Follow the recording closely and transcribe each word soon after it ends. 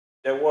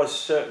There was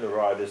certain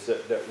riders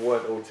that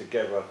weren't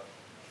altogether,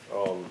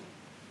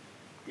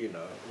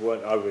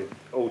 weren't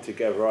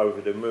altogether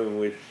over the moon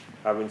with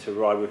having to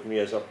ride with me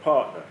as a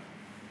partner.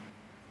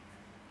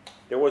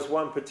 There was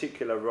one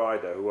particular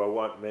rider who I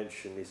won't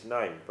mention his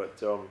name,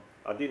 but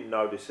I didn't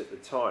know this at the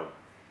time.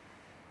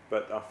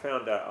 But I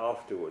found out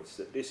afterwards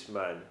that this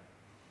man,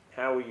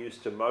 how he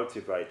used to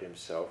motivate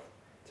himself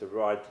to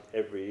ride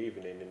every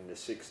evening in the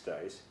 6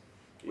 days.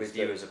 With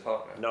you as a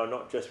partner? No,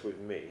 not just with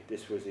me.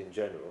 This was in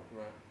general.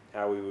 Right.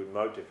 How he would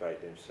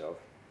motivate himself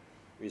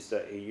is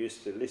that he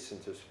used to listen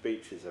to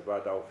speeches of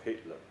Adolf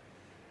Hitler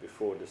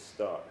before the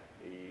start.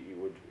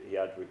 He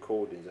had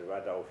recordings of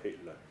Adolf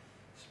Hitler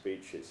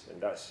speeches,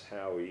 and that's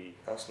how he...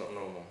 That's not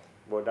normal.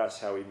 Well, that's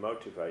how he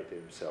motivated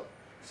himself.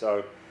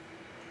 So,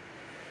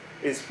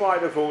 in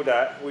spite of all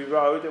that, we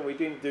rode and we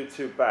didn't do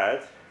too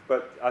bad,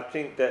 but I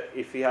think that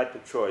if he had the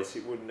choice,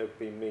 it wouldn't have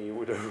been me he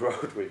would have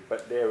rode with,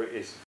 but there it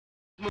is.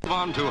 Move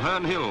on to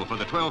Herne Hill for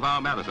the 12-hour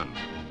marathon.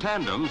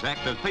 Tandems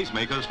act as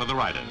pacemakers for the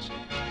riders.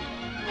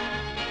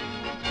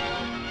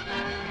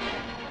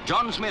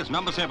 John Smith,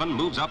 number 7,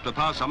 moves up to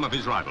pass some of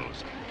his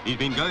rivals. He's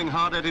been going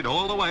hard at it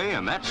all the way,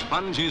 and that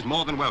sponge is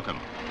more than welcome.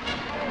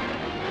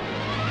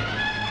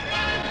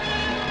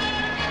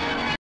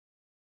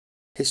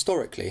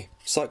 Historically,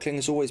 cycling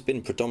has always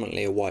been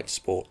predominantly a white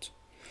sport.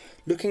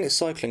 Looking at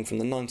cycling from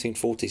the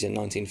 1940s and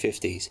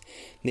 1950s,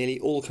 nearly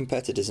all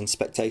competitors and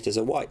spectators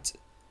are white.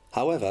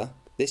 However,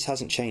 this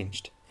hasn't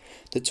changed.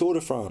 The Tour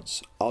de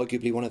France,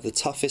 arguably one of the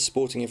toughest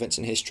sporting events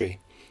in history,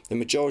 the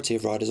majority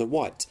of riders are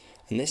white,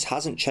 and this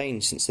hasn't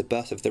changed since the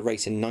birth of the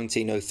race in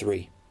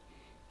 1903.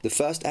 The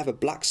first ever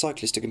black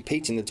cyclist to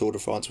compete in the Tour de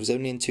France was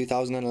only in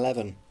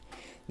 2011.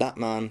 That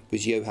man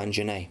was Johan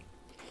Genet.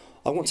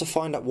 I want to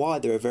find out why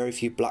there are very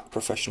few black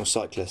professional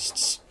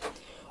cyclists.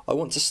 I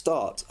want to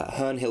start at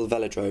Herne Hill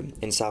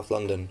Velodrome in South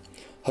London,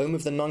 home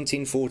of the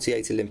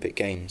 1948 Olympic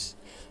Games.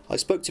 I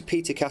spoke to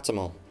Peter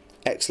Cattermole,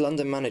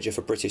 ex-London manager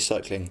for British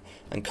Cycling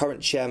and current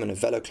chairman of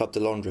Velo Club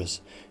de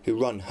Londres, who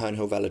run Herne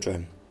Hill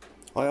Velodrome.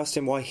 I asked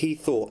him why he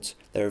thought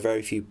there are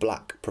very few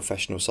black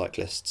professional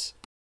cyclists.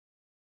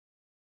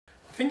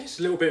 I think it's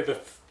a little bit of a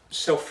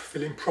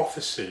self-fulfilling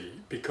prophecy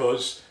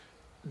because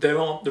there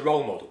aren't the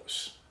role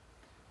models.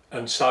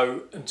 And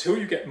so until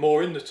you get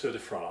more in the Tour de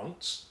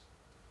France,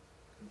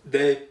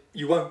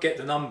 you won't get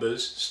the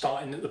numbers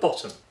starting at the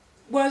bottom.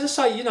 Well, as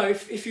I say, you know,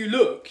 if you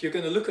look, you're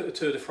going to look at the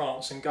Tour de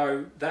France and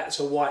go, that's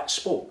a white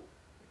sport.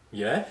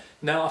 Yeah.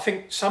 Now, I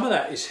think some of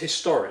that is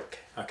historic.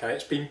 Okay,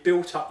 it's been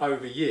built up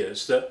over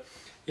years that,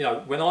 you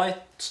know, when I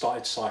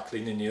started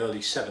cycling in the early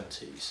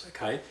 70s,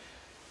 okay,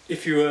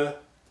 if you were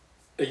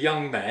a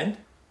young man,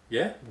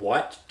 yeah,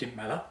 white, didn't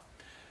matter,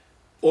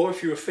 or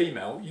if you were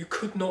female, you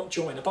could not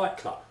join a bike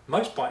club.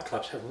 Most bike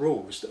clubs have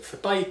rules that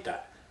forbade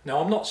that. Now,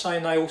 I'm not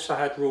saying they also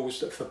had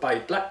rules that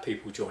forbade black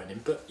people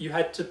joining, but you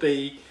had to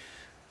be,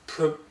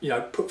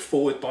 put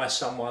forward by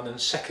someone and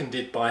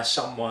seconded by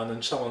someone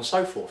and so on and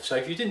so forth. So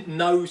if you didn't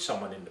know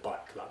someone in the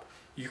bike club,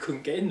 you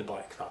couldn't get in the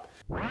bike club.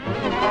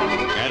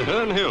 At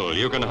Herne Hill,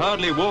 you can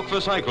hardly walk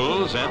for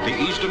cycles at the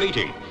Easter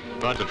meeting.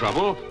 But the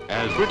trouble,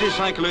 as British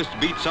cyclists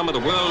beat some of the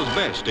world's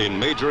best in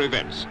major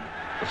events,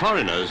 the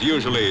foreigners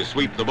usually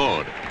sweep the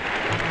board.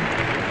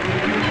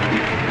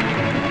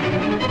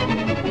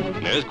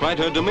 There's quite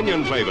a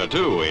Dominion flavour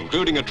too,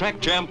 including a track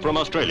champ from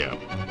Australia.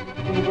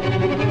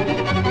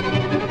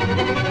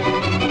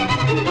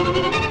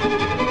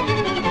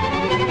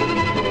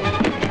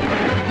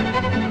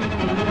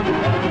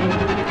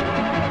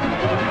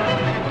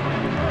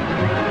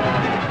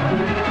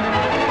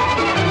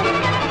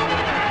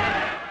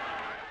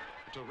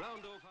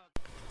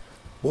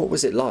 What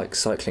was it like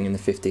cycling in the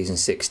 50s and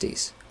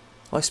 60s?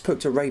 I spoke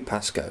to Ray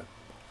Pascoe,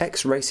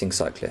 ex-racing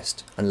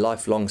cyclist and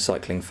lifelong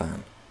cycling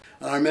fan.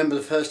 I remember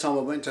the first time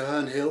I went to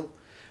Herne Hill,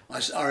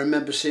 I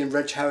remember seeing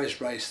Reg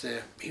Harris race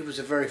there. He was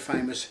a very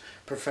famous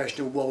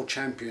professional world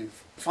champion,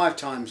 5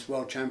 times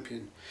world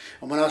champion.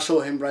 And when I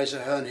saw him race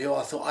at Herne Hill,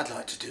 I thought, I'd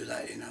like to do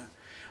that, you know.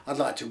 I'd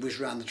like to whiz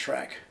around the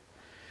track.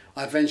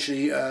 I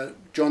eventually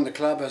joined the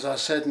club, as I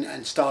said,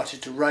 and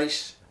started to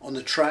race on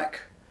the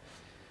track.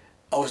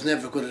 I was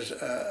never good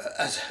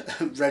as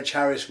Reg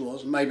Harris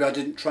was. Maybe I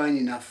didn't train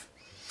enough,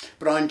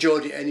 but I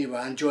enjoyed it anyway.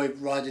 I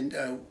enjoyed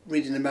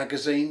reading the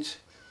magazines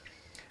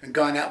and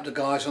going out with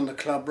the guys on the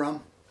club run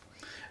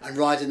and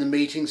riding the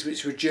meetings,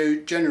 which were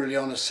due generally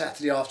on a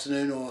Saturday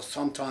afternoon or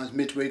sometimes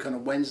midweek on a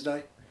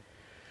Wednesday.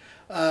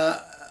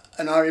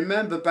 And I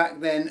remember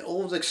back then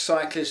all the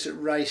cyclists that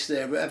raced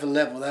there, whatever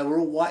level, they were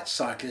all white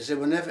cyclists. There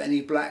were never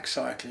any black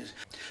cyclists.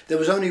 There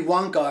was only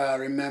one guy I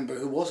remember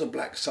who was a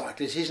black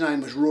cyclist. His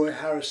name was Roy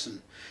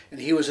Harrison,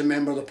 and he was a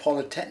member of the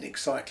Polytechnic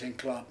Cycling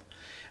Club.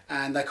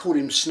 And they called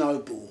him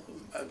Snowball,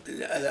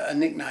 a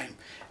nickname.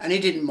 And he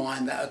didn't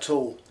mind that at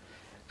all.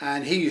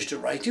 And he used to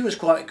race. He was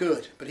quite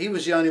good, but he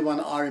was the only one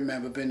that I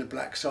remember being a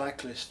black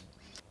cyclist.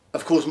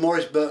 Of course,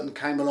 Maurice Burton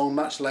came along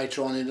much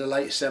later on in the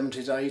late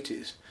 70s,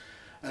 80s.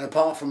 And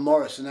apart from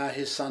Maurice and now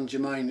his son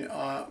Jermaine,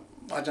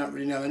 I don't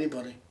really know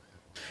anybody.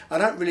 I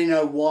don't really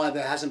know why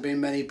there hasn't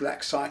been many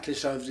black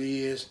cyclists over the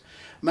years.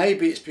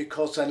 Maybe it's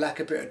because they lack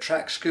a bit of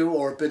track skill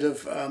or a bit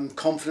of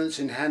confidence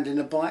in handling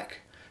a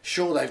bike.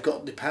 Sure, they've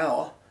got the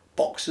power,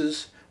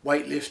 boxers,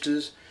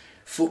 weightlifters,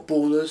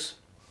 footballers,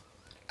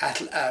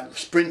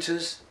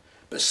 sprinters,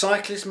 but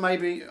cyclists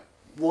maybe,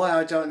 why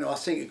I don't know, I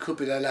think it could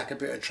be they lack a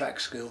bit of track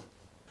skill.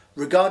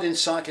 Regarding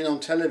cycling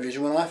on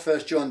television, when I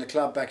first joined the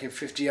club back in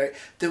 '58,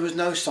 there was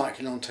no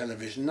cycling on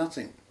television,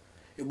 nothing.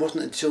 It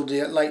wasn't until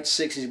the late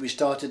 60s we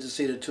started to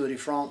see the Tour de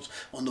France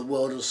on the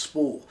World of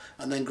Sport,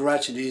 and then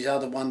gradually these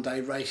other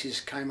one-day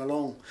races came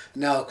along.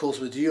 Now, of course,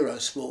 with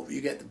Eurosport,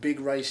 you get the big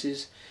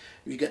races,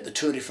 you get the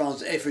Tour de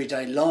France every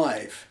day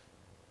live.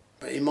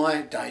 But in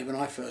my day, when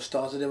I first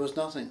started, there was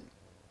nothing.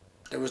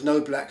 There was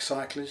no black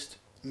cyclist.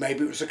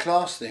 Maybe it was a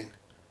class thing.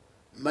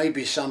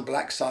 Maybe some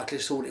black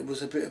cyclists thought it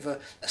was a bit of a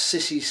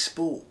sissy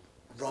sport,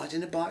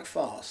 riding a bike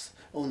fast.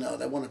 Oh no,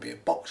 they want to be a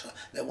boxer,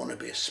 they want to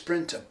be a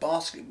sprinter,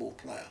 basketball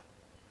player,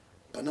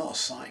 but not a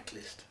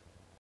cyclist.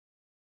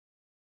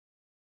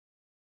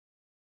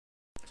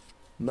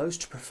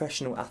 Most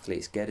professional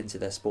athletes get into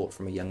their sport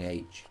from a young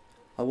age.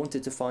 I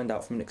wanted to find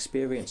out from an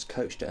experienced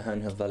coach at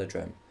Herne Hill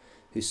Velodrome,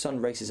 whose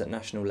son races at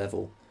national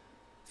level.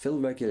 Phil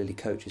regularly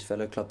coaches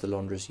fellow Club de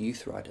Londres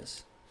youth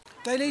riders.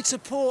 They need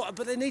support,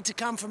 but they need to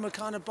come from a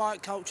kind of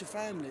bike culture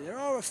family. There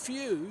are a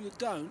few that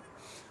don't,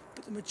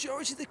 but the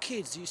majority of the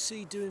kids you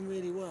see doing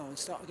really well and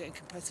start getting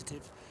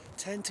competitive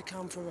tend to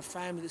come from a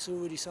family that's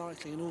already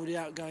cycling and already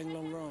out going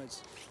long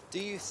rides.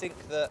 Do you think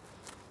that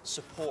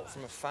support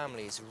from a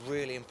family is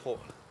really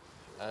important?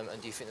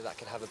 And do you think that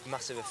could have a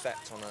massive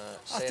effect on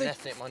an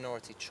ethnic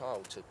minority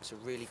child to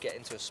really get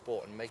into a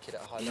sport and make it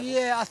at a high level?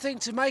 Yeah, I think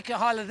to make it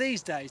high level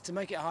these days, to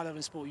make it a high level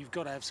in sport, you've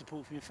got to have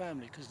support from your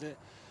family, because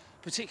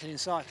particularly in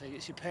cycling,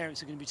 it's your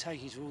parents who are going to be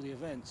taking you to all the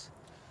events.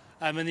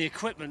 And the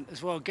equipment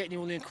as well, getting you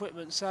all the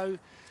equipment. So,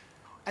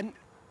 and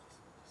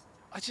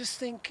I just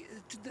think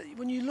that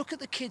when you look at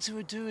the kids who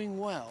are doing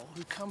well,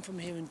 who come from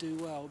here and do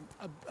well,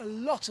 a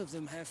lot of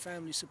them have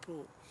family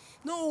support.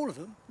 Not all of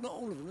them,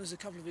 there's a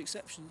couple of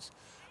exceptions.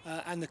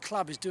 And the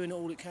club is doing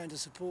all it can to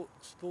support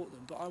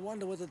them. But I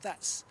wonder whether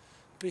that's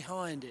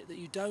behind it, that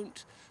you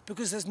don't,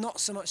 because there's not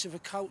so much of a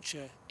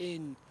culture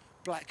in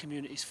black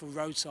communities for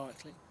road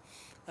cycling,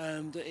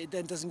 that it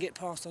then doesn't get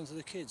passed on to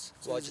the kids.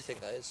 Why do you think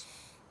that is?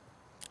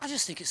 I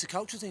just think it's a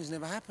cultural thing. It's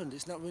never happened.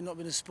 It's not been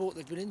a sport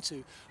they've been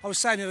into. I was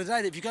saying the other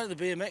day that if you go to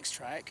the BMX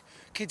track,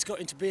 kids got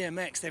into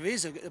BMX. There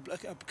is a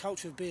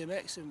culture of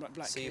BMX in black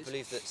kids. So you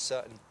believe that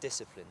certain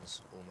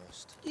disciplines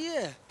almost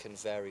can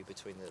vary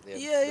between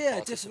the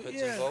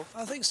participants involved?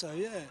 I think so.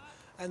 Yeah,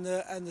 and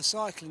the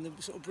cycling, the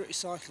sort of British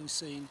cycling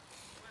scene,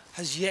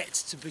 has yet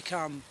to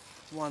become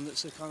one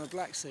that's a kind of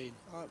black scene.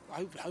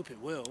 I hope it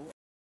will.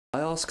 I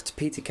asked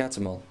Peter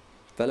Cattermole,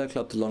 Velo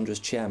Club de Londres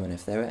chairman,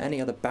 if there are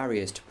any other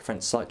barriers to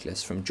prevent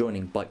cyclists from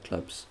joining bike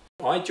clubs.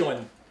 I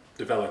joined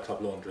the Velo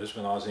Club Londres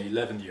when I was an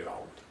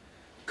 11-year-old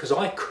because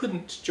I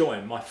couldn't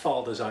join my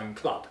father's own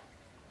club.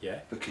 Yeah.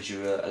 Because you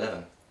were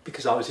 11?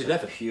 Because I was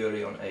 11.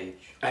 Purely on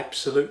age?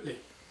 Absolutely.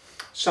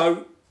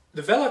 So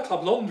the Velo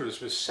Club Londres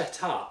was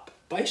set up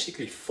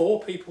basically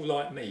for people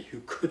like me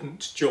who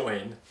couldn't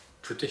join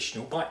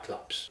traditional bike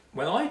clubs.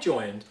 When I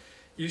joined,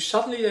 you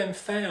suddenly then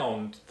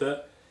found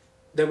that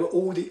there were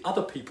all the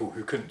other people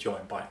who couldn't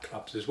join bike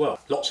clubs as well.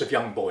 Lots of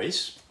young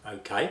boys,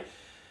 okay,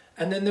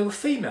 and then there were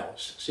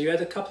females. So you had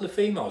a couple of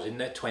females in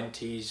their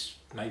 20s,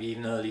 maybe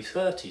even early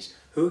 30s,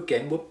 who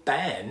again were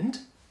banned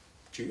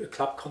due to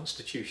club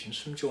constitutions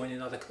from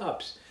joining other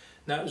clubs.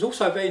 Now it was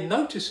also very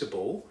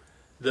noticeable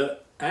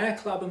that our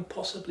club and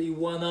possibly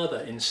one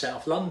other in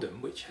South London,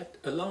 which had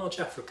a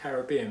large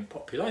Afro-Caribbean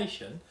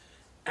population,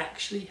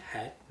 actually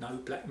had no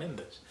black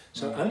members.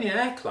 So only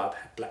our club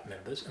had black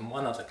members and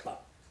one other club.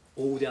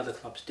 All the other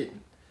clubs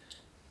didn't.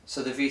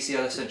 So the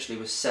VCL essentially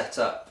was set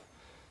up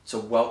to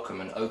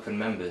welcome and open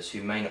members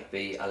who may not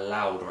be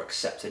allowed or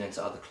accepted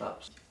into other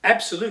clubs?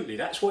 Absolutely,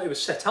 that's what it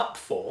was set up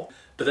for.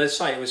 But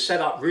as I say, it was set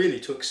up really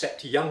to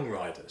accept young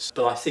riders.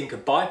 But I think a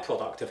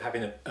byproduct of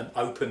having an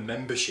open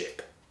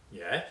membership,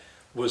 yeah,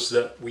 was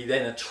that we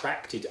then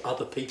attracted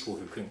other people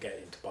who couldn't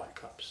get into bike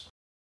clubs.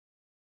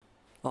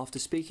 After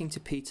speaking to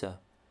Peter,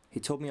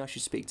 he told me I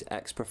should speak to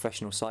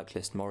ex-professional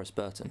cyclist Maurice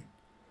Burton.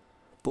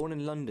 Born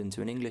in London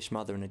to an English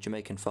mother and a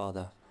Jamaican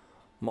father,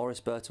 Maurice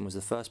Burton was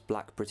the first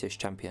black British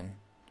champion.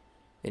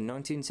 In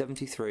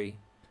 1973,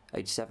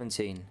 aged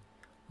 17,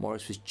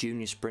 Maurice was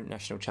junior sprint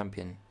national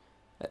champion.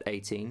 At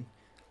 18,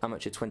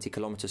 amateur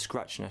 20km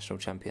scratch national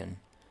champion.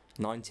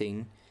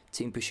 19,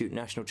 team pursuit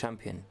national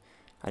champion.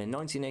 And in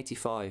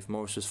 1985,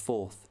 Maurice was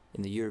fourth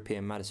in the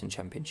European Madison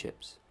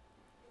Championships.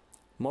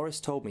 Maurice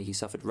told me he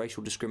suffered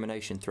racial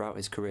discrimination throughout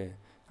his career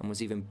and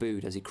was even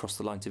booed as he crossed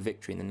the line to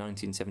victory in the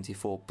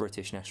 1974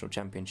 British National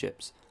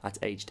Championships at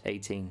aged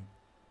 18.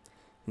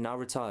 Now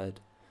retired,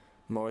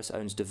 Maurice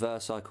owns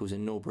Diverse Cycles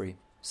in Norbury,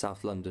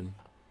 South London.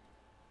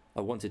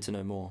 I wanted to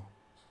know more.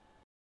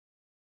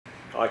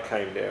 I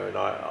came there and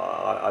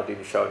I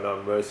didn't show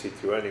no mercy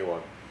to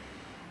anyone.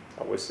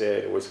 I was there,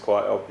 it was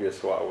quite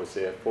obvious what I was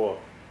there for.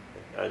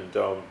 And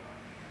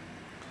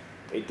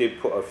it did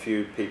put a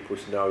few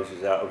people's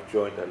noses out of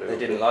joint a little bit.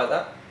 They didn't like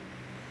that?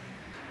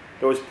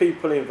 there was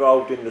people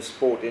involved in the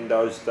sport in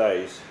those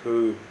days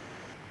who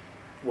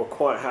were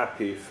quite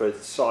happy for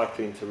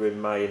cycling to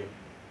remain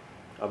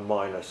a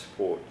minor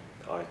sport,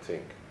 I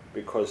think,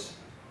 because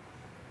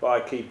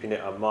by keeping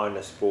it a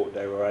minor sport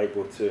they were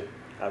able to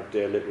have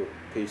their little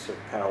piece of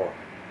power.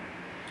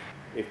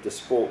 If the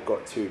sport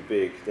got too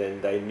big,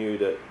 then they knew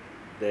that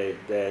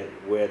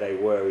where they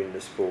were in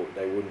the sport,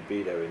 they wouldn't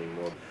be there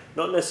anymore.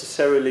 Not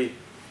necessarily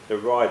the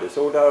riders,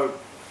 although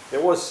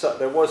there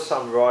was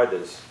some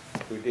riders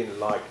who didn't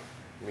like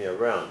me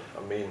around.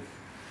 I mean,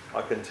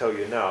 I can tell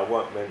you now, I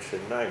won't mention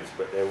names,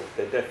 but there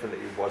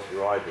definitely was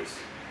riders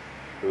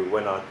who,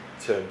 when I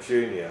turned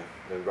junior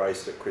and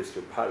raced at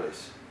Crystal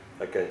Palace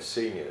against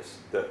seniors,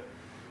 that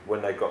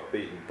when they got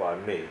beaten by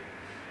me,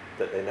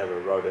 that they never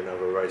rode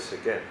another race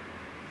again.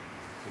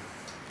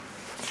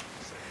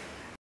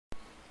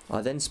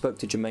 I then spoke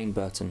to Jermaine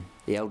Burton,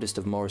 the eldest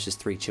of Morris's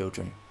 3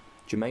 children.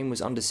 Jermaine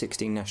was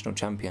under-16 national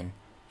champion,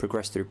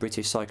 progressed through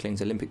British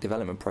Cycling's Olympic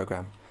Development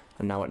Programme,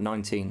 and now at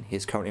 19 he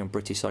is currently on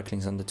British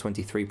Cycling's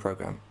under-23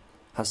 programme.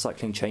 Has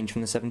cycling changed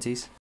from the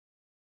 70s?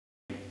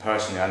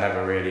 Personally, I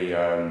never really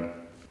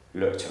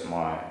looked at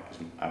my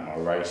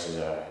race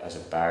as a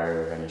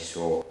barrier of any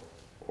sort,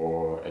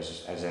 or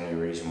as any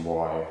reason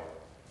why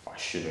I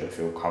shouldn't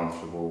feel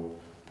comfortable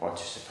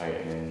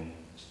participating in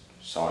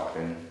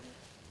cycling.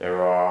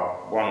 There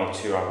are 1 or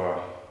 2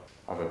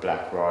 other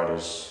black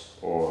riders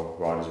or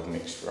riders of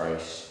mixed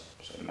race.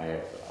 So I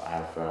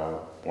have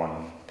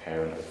one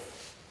parent of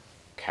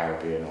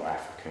Caribbean or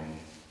African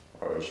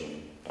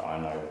origin that I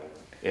know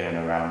in and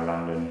around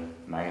London,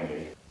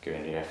 mainly,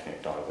 given the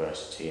ethnic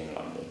diversity in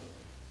London.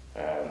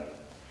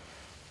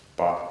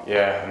 But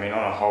yeah, I mean,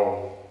 on a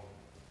whole,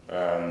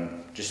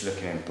 just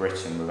looking in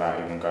Britain without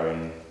even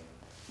going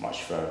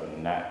much further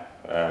than that,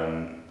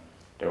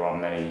 there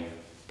aren't many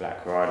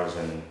black riders,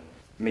 and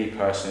me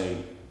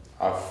personally,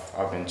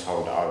 I've been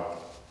told that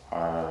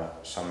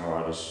some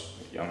riders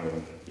younger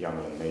than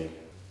me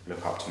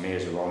look up to me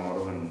as a role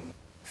model, and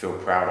feel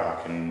proud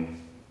that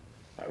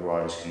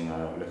riders can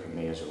look at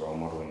me as a role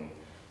model and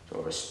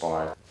sort of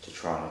aspire to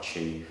try and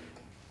achieve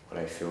what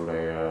they feel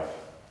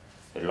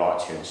they'd like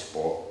to in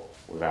sport,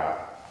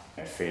 without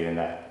feeling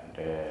that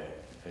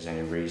there's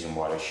any reason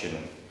why they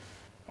shouldn't.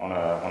 On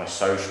a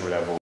social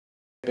level,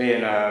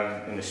 being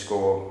in the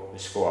school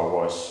I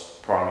was,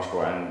 primary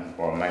school and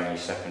mainly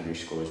secondary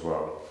school as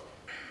well,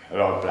 a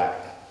lot of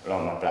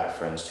my black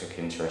friends took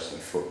interest in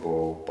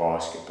football,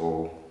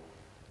 basketball,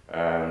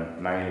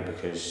 mainly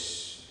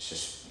because it's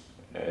just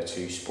they're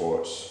 2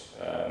 sports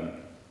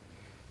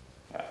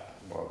that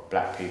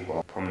black people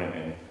are prominent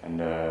in,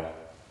 and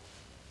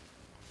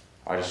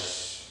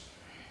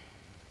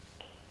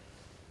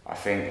I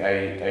think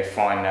they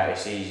find that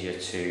it's easier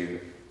to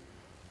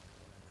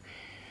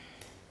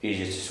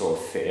sort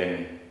of fit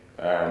in.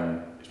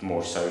 It's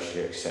more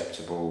socially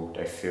acceptable.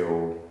 They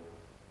feel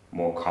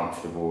more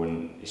comfortable,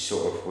 and it's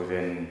sort of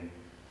within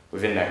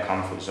their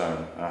comfort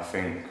zone. And I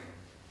think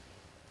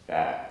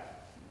that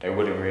they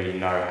wouldn't really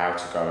know how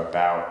to go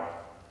about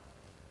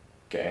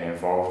getting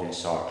involved in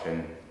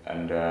cycling,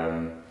 and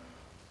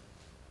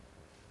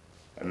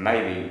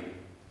maybe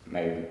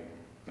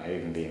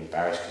even be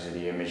embarrassed because of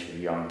the image of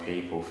young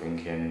people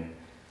thinking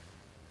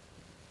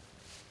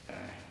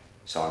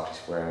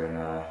cyclists wearing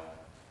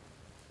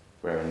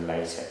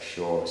latex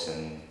shorts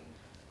and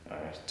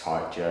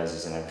tight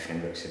jerseys and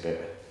everything looks a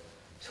bit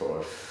sort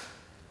of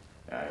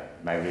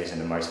maybe isn't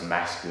the most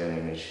masculine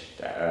image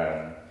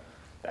that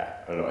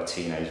a lot of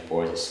teenage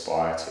boys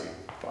aspire to.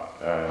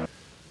 But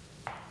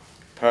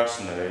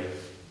personally,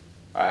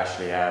 I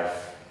actually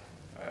have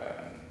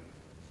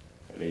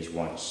at least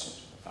once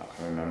I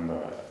can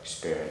remember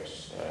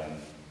experienced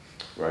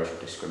racial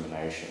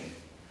discrimination.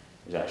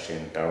 It was actually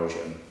in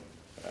Belgium,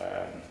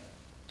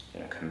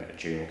 in a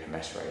junior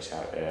commerce race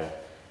out there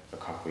a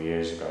couple of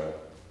years ago.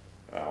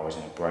 I was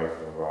in a break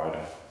with a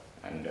rider,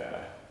 and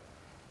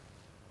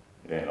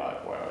he didn't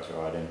like the way I was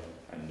riding,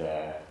 and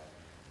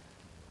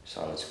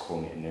decided to call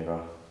me a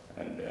nigger,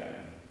 and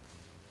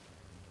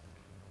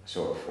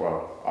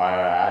I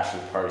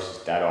actually approached his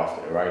dad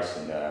after the race,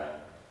 and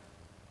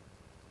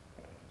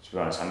to be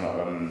honest,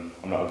 I'm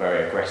not a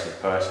very aggressive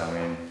person. I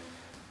mean,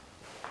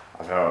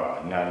 I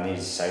felt I needed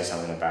to say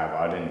something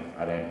about it,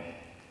 but I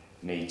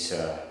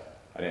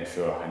didn't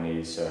feel like I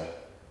needed to.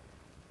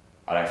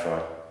 I don't feel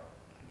like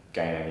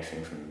gain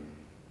anything from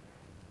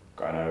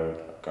going over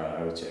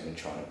to him and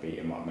trying to beat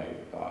him up. Maybe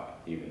like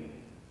even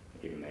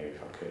maybe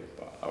if I could,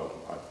 but I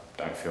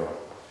don't feel like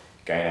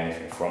gain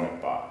anything from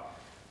it. But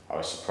I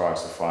was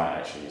surprised to find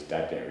actually his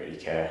dad didn't really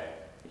care.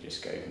 He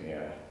just gave me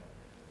a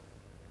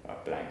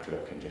blank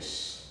look and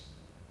just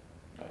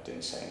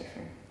didn't say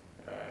anything,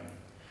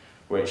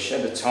 which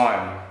at the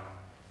time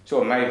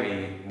sort of made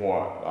me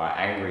more like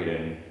angry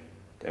than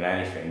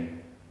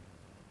anything,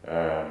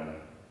 than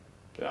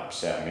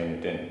upset. I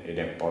mean, it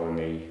didn't bother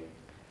me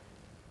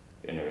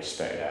in the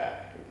respect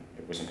that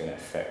it wasn't going to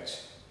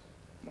affect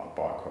my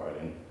bike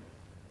riding,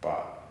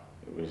 but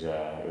it was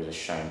a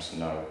shame to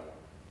know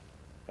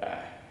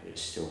that it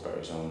still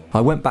goes on. I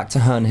went back to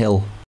Herne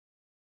Hill.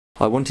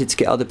 I wanted to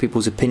get other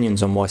people's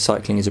opinions on why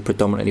cycling is a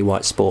predominantly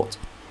white sport.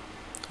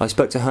 I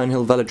spoke to Herne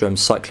Hill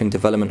Velodrome's cycling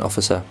development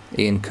officer,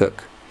 Ian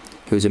Cook,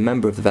 who is a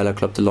member of the Velo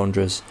Club de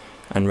Londres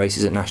and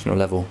races at national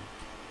level.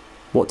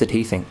 What did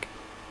he think?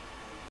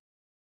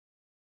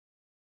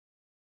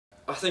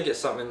 I think it's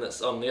something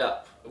that's on the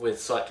up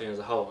with cycling as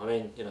a whole. I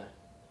mean, you know,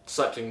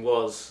 cycling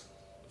was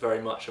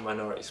very much a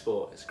minority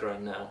sport. It's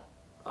grown now.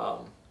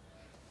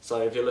 So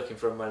if you're looking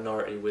for a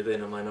minority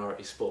within a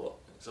minority sport,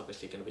 it's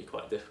obviously going to be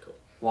quite difficult.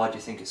 Why do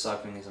you think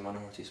cycling is a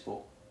minority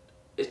sport?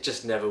 It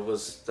just never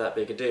was that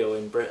big a deal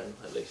in Britain,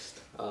 at least.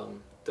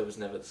 There was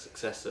never the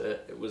success of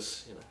it. It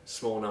was, you know,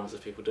 small numbers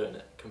of people doing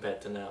it compared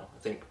to now. I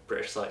think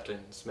British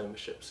cycling's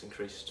memberships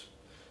increased,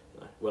 you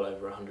know, well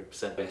over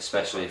 100%.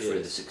 Especially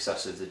through the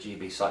success of the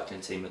GB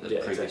cycling team at the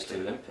previous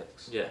two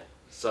Olympics. Yeah.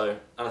 So,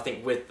 and I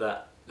think with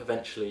that,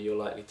 eventually you're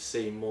likely to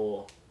see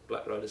more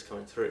black riders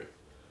coming through.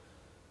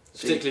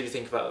 Particularly if you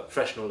think about a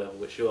professional level,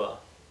 which you are.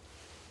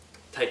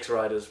 It takes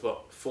riders,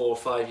 what, 4 or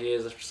 5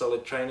 years of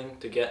solid training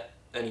to get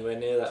anywhere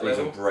near that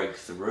level. To even break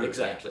through.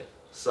 Exactly.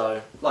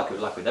 So like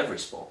with every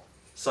sport.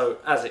 So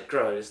as it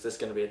grows, there's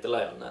going to be a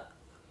delay on that.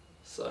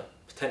 So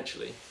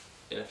potentially,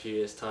 in a few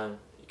years' time,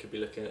 you could be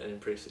looking at an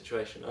improved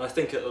situation. And I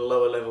think at the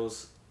lower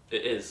levels,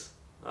 it is.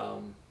 It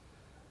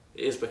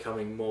is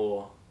becoming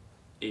more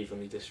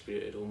evenly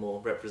distributed or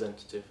more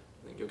representative.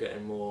 I think you're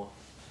getting more,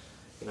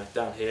 you know,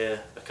 down here,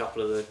 a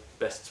couple of the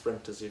best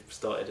sprinters who've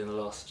started in the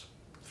last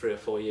 3 or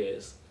 4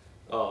 years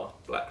are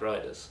black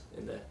riders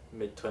in their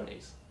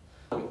mid-20s.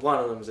 One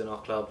of them's in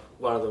our club,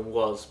 one of them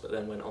was, but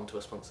then went on to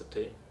a sponsored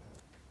team.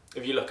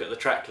 If you look at the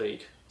track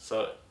league,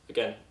 so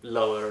again,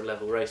 lower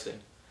level racing,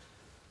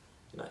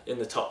 you know, in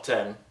the top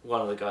 10,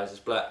 one of the guys is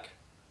black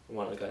and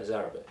one of the guys is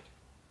Arabic,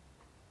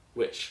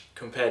 which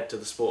compared to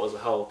the sport as a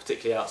whole,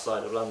 particularly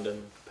outside of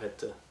London, compared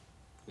to,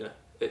 you know,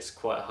 it's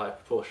quite a high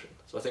proportion.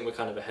 So I think we're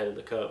kind of ahead of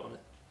the curve on it.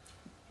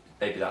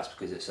 Maybe that's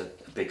because it's a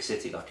big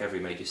city, like every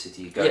major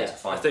city you go to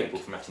find people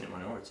from ethnic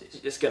minorities.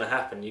 It's going to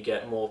happen. You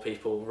get more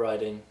people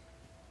riding,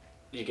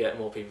 you get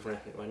more people from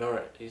ethnic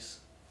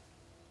minorities,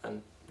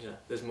 and you know,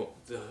 there's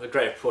a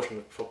greater proportion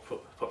of the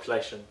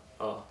population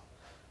are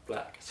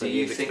black. So do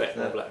you you'd think expect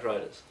more that black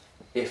riders.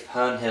 If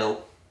Herne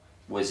Hill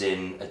was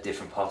in a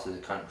different part of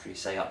the country,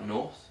 say up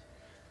north,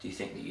 do you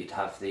think that you'd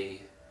have the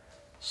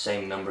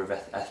same number of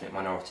ethnic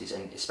minorities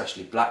and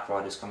especially black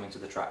riders coming to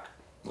the track?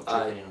 What's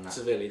your opinion on that? I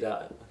severely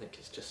doubt it. I think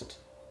it's just,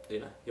 you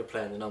know, you're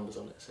playing the numbers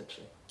on it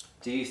essentially.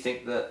 Do you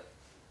think that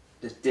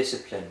the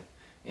discipline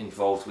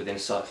involved within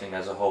cycling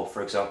as a whole,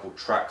 for example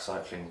track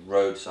cycling,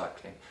 road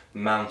cycling,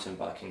 mountain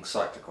biking,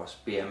 cyclocross,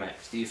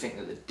 BMX, do you think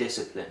that the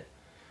discipline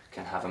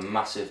can have a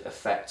massive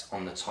effect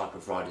on the type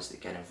of riders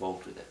that get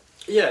involved with it?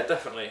 Yeah,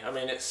 definitely. I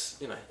mean, it's,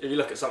 you know, if you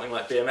look at something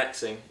like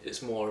BMXing,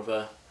 it's more of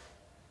a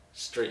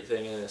street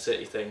thing and a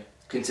city thing.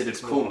 Considered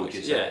cool, would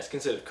you say? Yeah, it's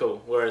considered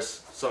cool. Whereas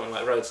something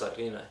like road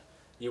cycling, you know,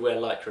 you wear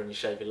lycra and you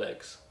shave your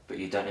legs. But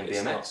you don't in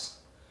BMX?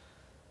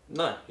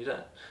 No, you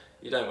don't.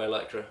 You don't wear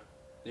lycra.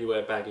 You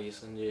wear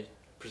baggies and you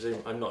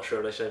presume, I'm not sure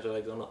if they shave their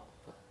legs or not.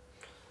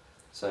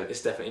 So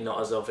it's definitely not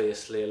as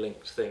obviously a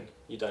linked thing.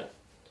 You don't.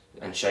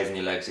 You know. And shaving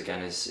your legs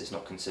again is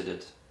not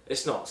considered?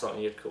 It's not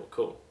something you'd call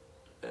cool,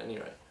 at any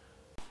rate.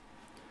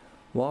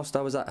 Whilst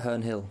I was at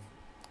Herne Hill,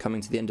 coming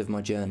to the end of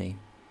my journey,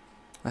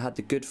 I had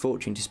the good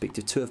fortune to speak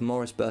to 2 of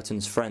Maurice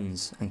Burton's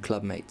friends and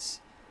clubmates,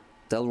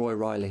 Delroy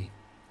Riley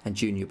and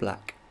Junior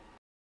Black.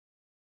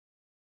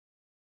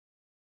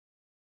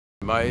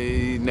 My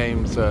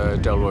name's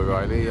Delroy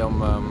Riley.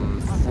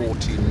 I'm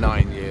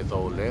 49 years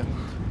old here.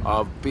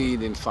 I've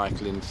been in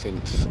cycling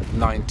since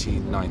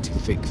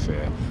 1996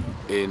 here.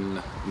 In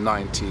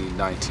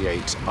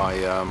 1998 I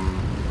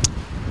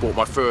bought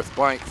my first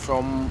bike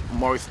from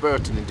Maurice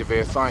Burton in De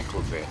Vere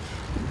Cycles here.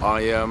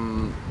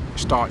 I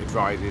started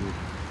riding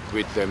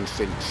with them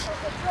since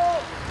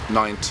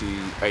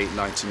 98,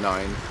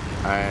 99,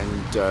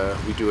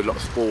 and we do a lot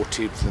of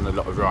sportives and a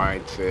lot of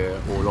rides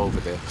all over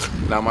there.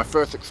 Now my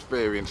first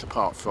experience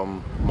apart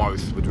from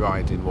Maurice with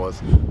riding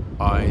was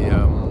I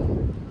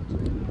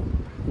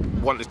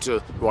wanted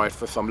to ride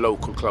for some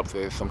local clubs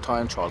there, some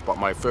time trials, but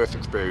my first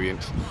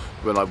experience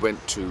when I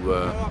went to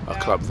a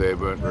club there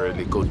weren't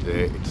really good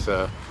there. It's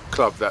a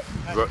club that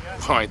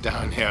right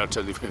down here, I'll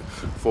tell you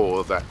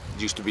before, that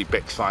used to be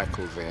Beck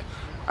Cycles there.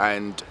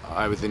 And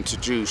I was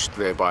introduced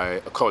there by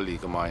a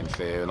colleague of mine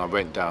there, and I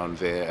went down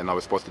there and I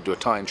was supposed to do a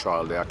time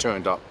trial there. I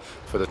turned up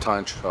for the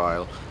time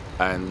trial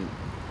and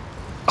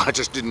I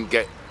just didn't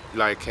get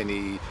like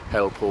any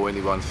help or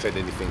anyone said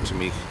anything to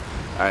me,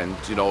 and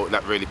you know,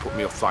 that really put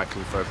me off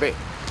cycling for a bit.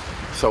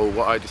 So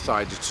what I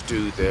decided to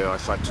do there, I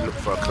decided to look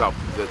for a club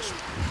that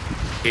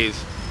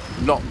is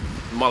not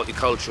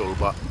multicultural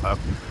but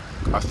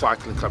a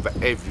cycling club that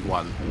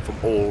everyone from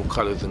all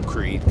colours and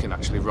creed can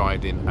actually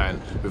ride in,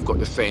 and we've got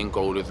the same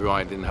goal as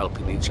riding and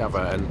helping each other.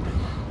 And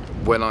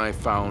when I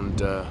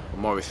found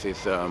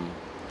Maurice's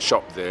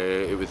shop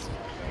there, it was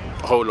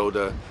a whole load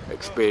of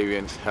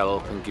experience,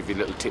 help, and give you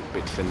little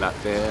tidbits in that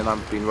there, and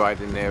I've been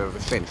riding there ever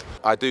since.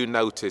 I do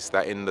notice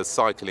that in the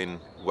cycling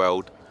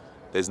world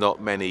there's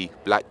not many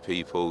black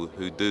people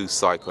who do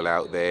cycle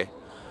out there.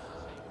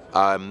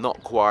 I'm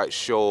not quite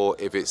sure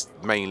if it's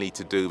mainly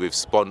to do with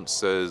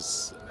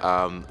sponsors,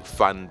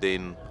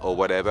 funding or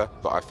whatever,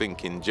 but I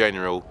think in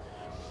general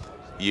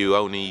you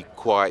only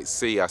quite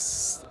see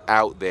us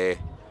out there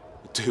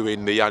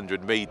doing the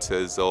 100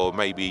 metres or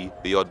maybe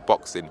the odd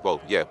boxing.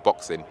 Well, yeah,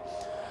 boxing.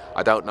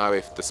 I don't know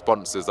if the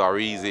sponsors are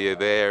easier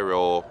there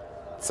or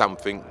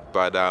something,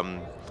 but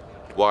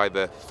why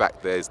the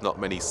fact there's not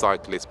many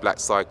cyclists, black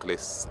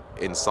cyclists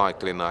in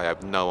cycling, I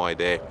have no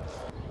idea.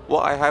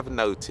 What I have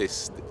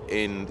noticed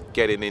in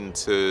getting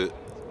into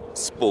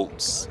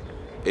sports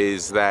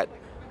is that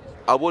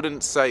I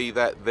wouldn't say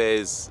that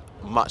there's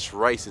much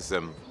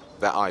racism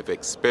that I've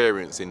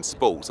experienced in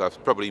sports.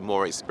 I've probably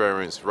more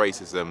experienced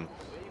racism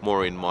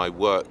more in my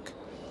work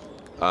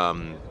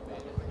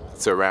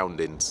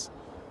surroundings,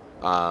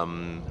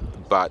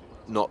 but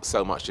not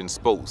so much in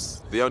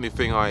sports. The only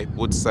thing I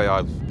would say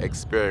I've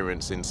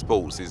experienced in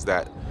sports is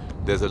that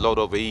there's a lot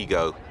of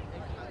ego,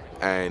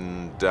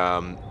 and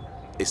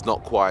it's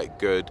not quite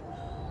good,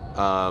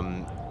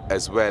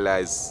 as well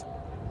as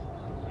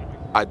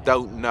I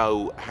don't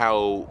know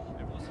how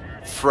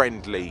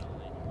friendly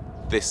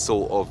this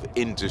sort of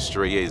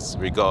industry is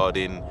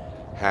regarding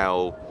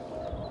how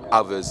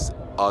others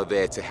are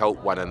there to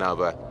help one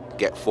another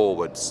get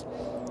forwards.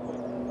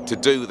 To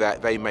do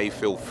that, they may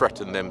feel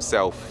threatened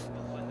themselves,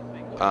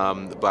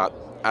 but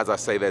as I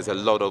say, there's a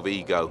lot of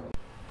ego.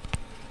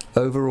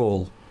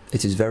 Overall,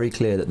 it is very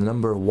clear that the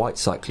number of white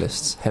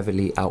cyclists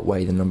heavily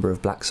outweigh the number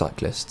of black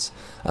cyclists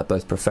at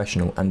both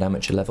professional and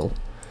amateur level.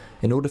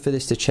 In order for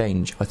this to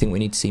change, I think we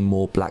need to see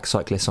more black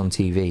cyclists on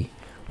TV,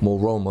 more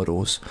role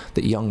models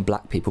that young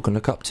black people can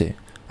look up to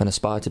and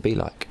aspire to be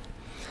like.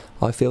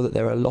 I feel that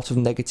there are a lot of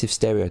negative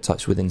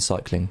stereotypes within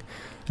cycling,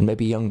 and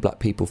maybe young black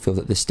people feel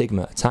that the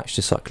stigma attached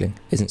to cycling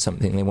isn't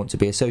something they want to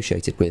be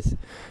associated with,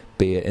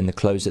 be it in the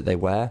clothes that they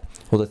wear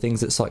or the things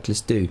that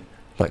cyclists do,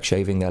 like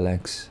shaving their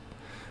legs.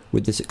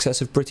 With the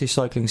success of British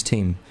Cycling's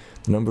team,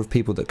 the number of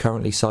people that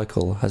currently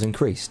cycle has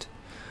increased.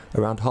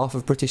 Around half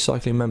of British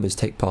Cycling members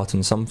take part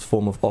in some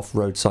form of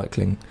off-road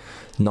cycling.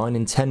 9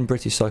 in 10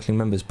 British Cycling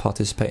members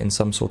participate in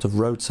some sort of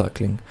road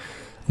cycling,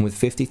 and with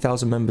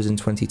 50,000 members in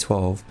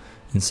 2012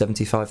 and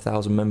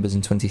 75,000 members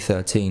in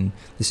 2013,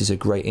 this is a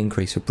great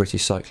increase for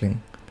British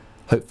cycling.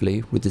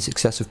 Hopefully, with the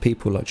success of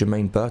people like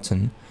Jermaine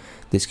Burton,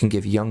 this can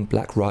give young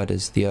black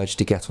riders the urge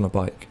to get on a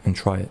bike and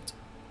try it.